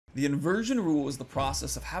The inversion rule is the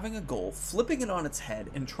process of having a goal, flipping it on its head,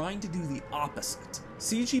 and trying to do the opposite.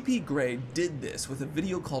 CGP Grey did this with a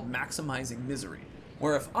video called Maximizing Misery,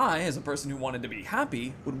 where if I, as a person who wanted to be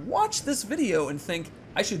happy, would watch this video and think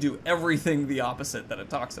I should do everything the opposite that it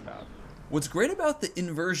talks about. What's great about the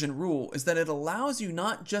inversion rule is that it allows you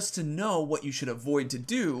not just to know what you should avoid to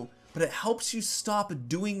do, but it helps you stop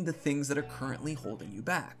doing the things that are currently holding you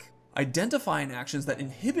back. Identifying actions that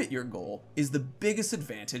inhibit your goal is the biggest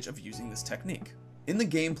advantage of using this technique. In the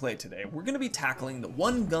gameplay today, we're going to be tackling the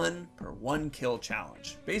 1 gun per 1 kill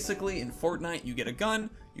challenge. Basically, in Fortnite, you get a gun,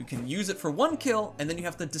 you can use it for 1 kill, and then you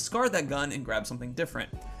have to discard that gun and grab something different.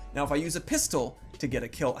 Now, if I use a pistol to get a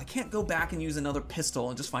kill, I can't go back and use another pistol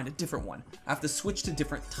and just find a different one. I have to switch to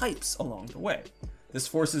different types along the way. This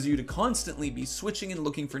forces you to constantly be switching and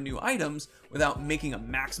looking for new items without making a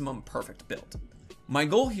maximum perfect build. My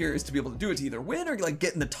goal here is to be able to do it to either win or like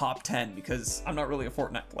get in the top 10 because I'm not really a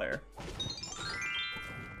Fortnite player.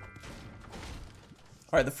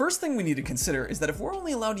 Alright, the first thing we need to consider is that if we're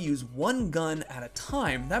only allowed to use 1 gun at a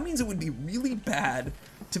time, that means it would be really bad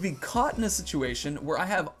to be caught in a situation where I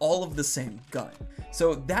have all of the same gun.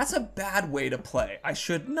 So that's a bad way to play. I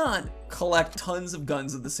should not collect tons of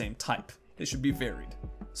guns of the same type. They should be varied.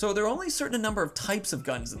 So there are only a certain number of types of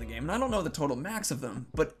guns in the game, and I don't know the total max of them,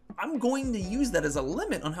 but I'm going to use that as a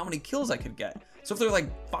limit on how many kills I could get. So if there are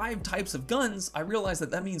like 5 types of guns, I realize that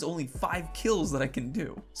that means only 5 kills that I can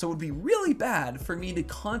do. So it would be really bad for me to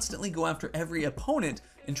constantly go after every opponent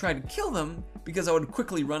and try to kill them because I would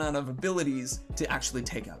quickly run out of abilities to actually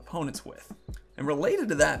take out opponents with. And related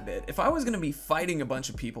to that bit, if I was going to be fighting a bunch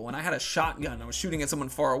of people and I had a shotgun, I was shooting at someone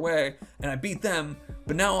far away and I beat them,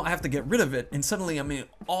 but now I have to get rid of it and suddenly I'm in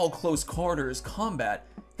all close quarters combat,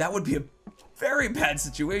 that would be a very bad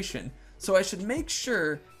situation. So I should make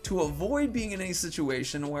sure to avoid being in a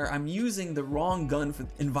situation where I'm using the wrong gun for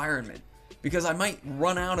the environment, because I might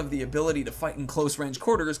run out of the ability to fight in close range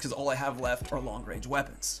quarters because all I have left are long range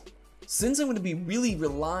weapons. Since I'm going to be really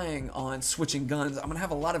relying on switching guns, I'm going to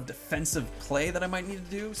have a lot of defensive play that I might need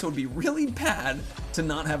to do, so it'd be really bad to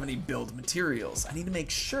not have any build materials. I need to make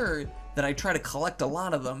sure that I try to collect a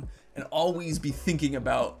lot of them and always be thinking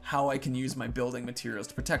about how I can use my building materials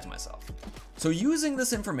to protect myself. So using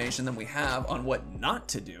this information that we have on what not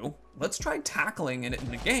to do, let's try tackling it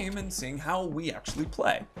in the game and seeing how we actually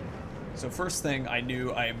play. So first thing I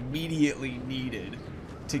knew I immediately needed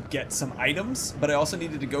to get some items, but I also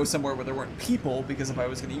needed to go somewhere where there weren't people, because if I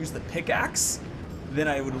was going to use the pickaxe, then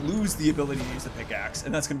I would lose the ability to use the pickaxe,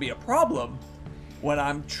 and that's going to be a problem when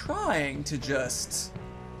I'm trying to just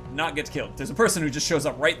not get killed. There's a person who just shows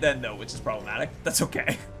up right then though, which is problematic. That's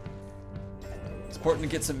okay. It's important to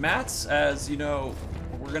get some mats, as you know,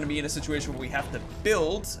 we're going to be in a situation where we have to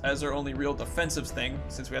build as our only real defensive thing,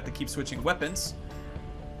 since we have to keep switching weapons.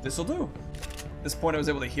 This'll do. At this point I was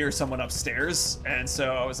able to hear someone upstairs, and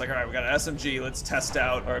so I was like, alright, we got an SMG, let's test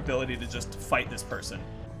out our ability to just fight this person.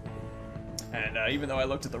 And even though I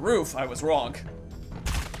looked at the roof, I was wrong.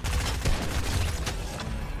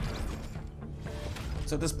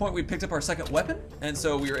 So at this point we picked up our second weapon, and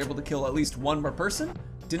so we were able to kill at least 1 more person.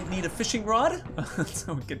 Didn't need a fishing rod,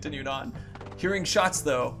 so we continued on. Hearing shots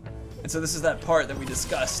though, and so this is that part that we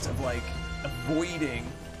discussed of like avoiding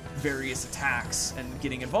various attacks and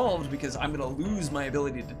getting involved, because I'm gonna lose my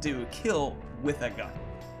ability to do a kill with that gun.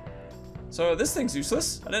 So this thing's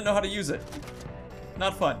useless. I didn't know how to use it.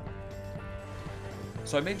 Not fun.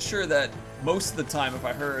 So I made sure that most of the time if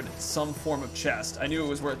I heard some form of chest, I knew it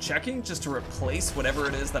was worth checking just to replace whatever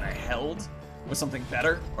it is that I held with something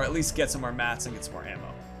better, or at least get some more mats and get some more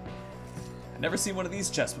ammo. I've never seen one of these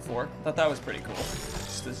chests before. I thought that was pretty cool.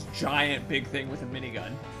 Just this giant big thing with a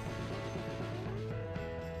minigun.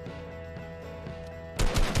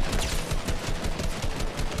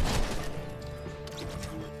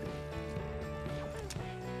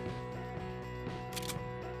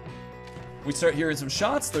 We start hearing some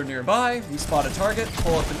shots, they're nearby, we spot a target,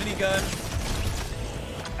 pull up the minigun.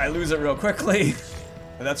 I lose it real quickly,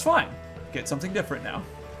 but that's fine. Get something different now.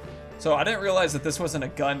 So I didn't realize that this wasn't a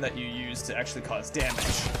gun that you use to actually cause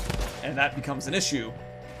damage, and that becomes an issue.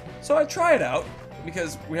 So I try it out,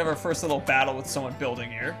 because we have our first little battle with someone building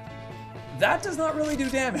here. That does not really do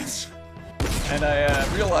damage. And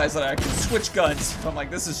I realized that I can switch guns, so I'm like,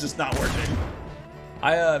 this is just not working.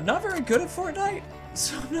 I'm not very good at Fortnite,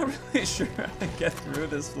 so I'm not really sure how to get through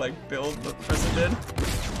this like build that the person did.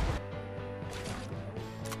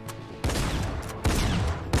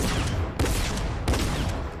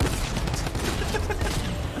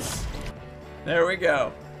 There we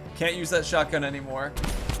go. Can't use that shotgun anymore.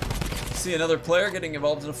 See another player getting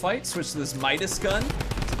involved in a fight, switch to this Midas gun.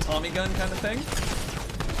 It's a Tommy gun kind of thing.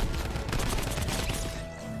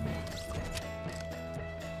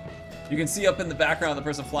 You can see up in the background the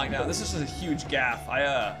person flying down. This is just a huge gaff.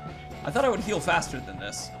 I thought I would heal faster than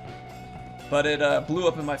this, but it blew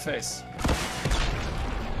up in my face.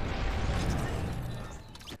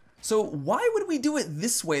 So why would we do it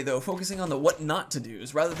this way though, focusing on the what not to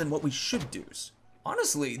do's rather than what we should do's?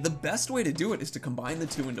 Honestly, the best way to do it is to combine the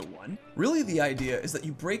two into one. Really, the idea is that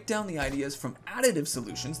you break down the ideas from additive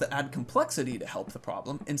solutions that add complexity to help the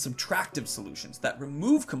problem and subtractive solutions that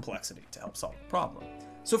remove complexity to help solve the problem.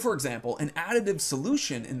 So for example, an additive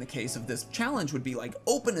solution in the case of this challenge would be like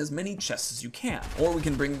open as many chests as you can. Or we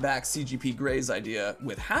can bring back CGP Gray's idea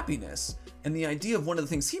with happiness. And the idea of one of the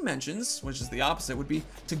things he mentions, which is the opposite, would be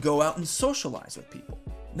to go out and socialize with people.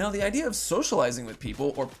 Now, the idea of socializing with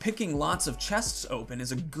people or picking lots of chests open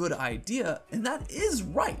is a good idea, and that is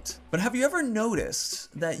right. But have you ever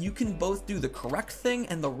noticed that you can both do the correct thing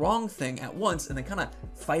and the wrong thing at once and then kind of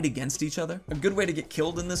fight against each other? A good way to get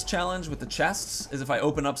killed in this challenge with the chests is if I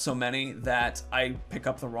open up so many that I pick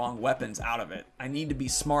up the wrong weapons out of it. I need to be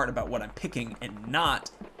smart about what I'm picking and not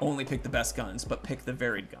only pick the best guns, but pick the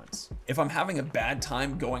varied guns. If I'm having a bad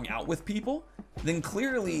time going out with people, then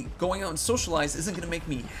clearly going out and socialize isn't going to make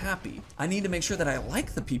me happy. I need to make sure that I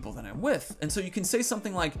like the people that I'm with. And so you can say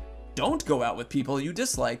something like, don't go out with people you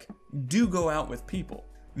dislike, do go out with people.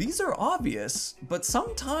 These are obvious, but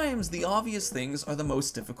sometimes the obvious things are the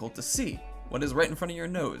most difficult to see. What is right in front of your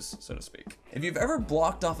nose, so to speak. If you've ever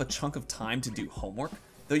blocked off a chunk of time to do homework,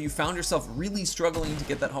 though you found yourself really struggling to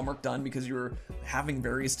get that homework done because you were having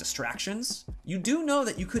various distractions, you do know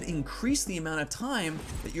that you could increase the amount of time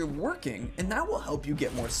that you're working, and that will help you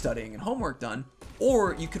get more studying and homework done,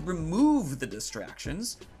 or you could remove the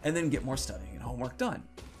distractions and then get more studying and homework done.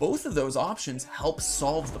 Both of those options help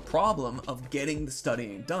solve the problem of getting the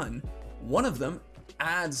studying done. One of them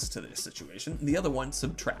adds to this situation, and the other one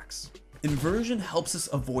subtracts. Inversion helps us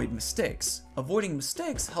avoid mistakes. Avoiding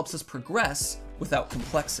mistakes helps us progress without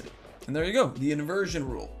complexity. And there you go, the inversion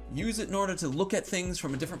rule. Use it in order to look at things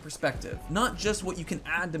from a different perspective. Not just what you can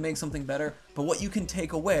add to make something better, but what you can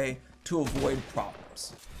take away to avoid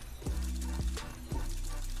problems.